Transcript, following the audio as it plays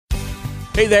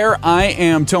Hey there, I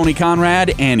am Tony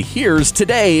Conrad, and here's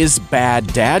today's bad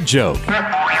dad joke.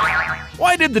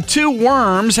 Why did the two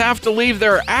worms have to leave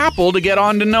their apple to get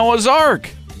onto Noah's Ark?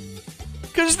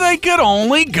 Because they could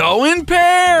only go in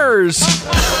pairs.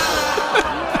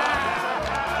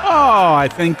 Oh, I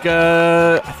think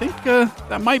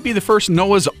that might be the first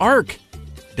Noah's Ark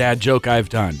dad joke I've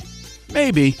done.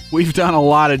 Maybe. We've done a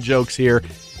lot of jokes here.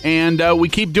 And we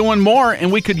keep doing more,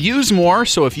 and we could use more.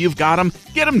 So if you've got them,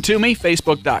 get them to me.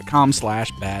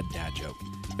 Facebook.com/baddadjoke.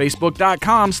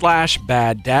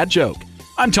 Facebook.com/baddadjoke.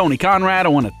 I'm Tony Conrad. I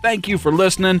want to thank you for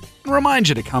listening and remind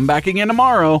you to come back again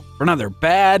tomorrow for another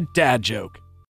bad dad joke.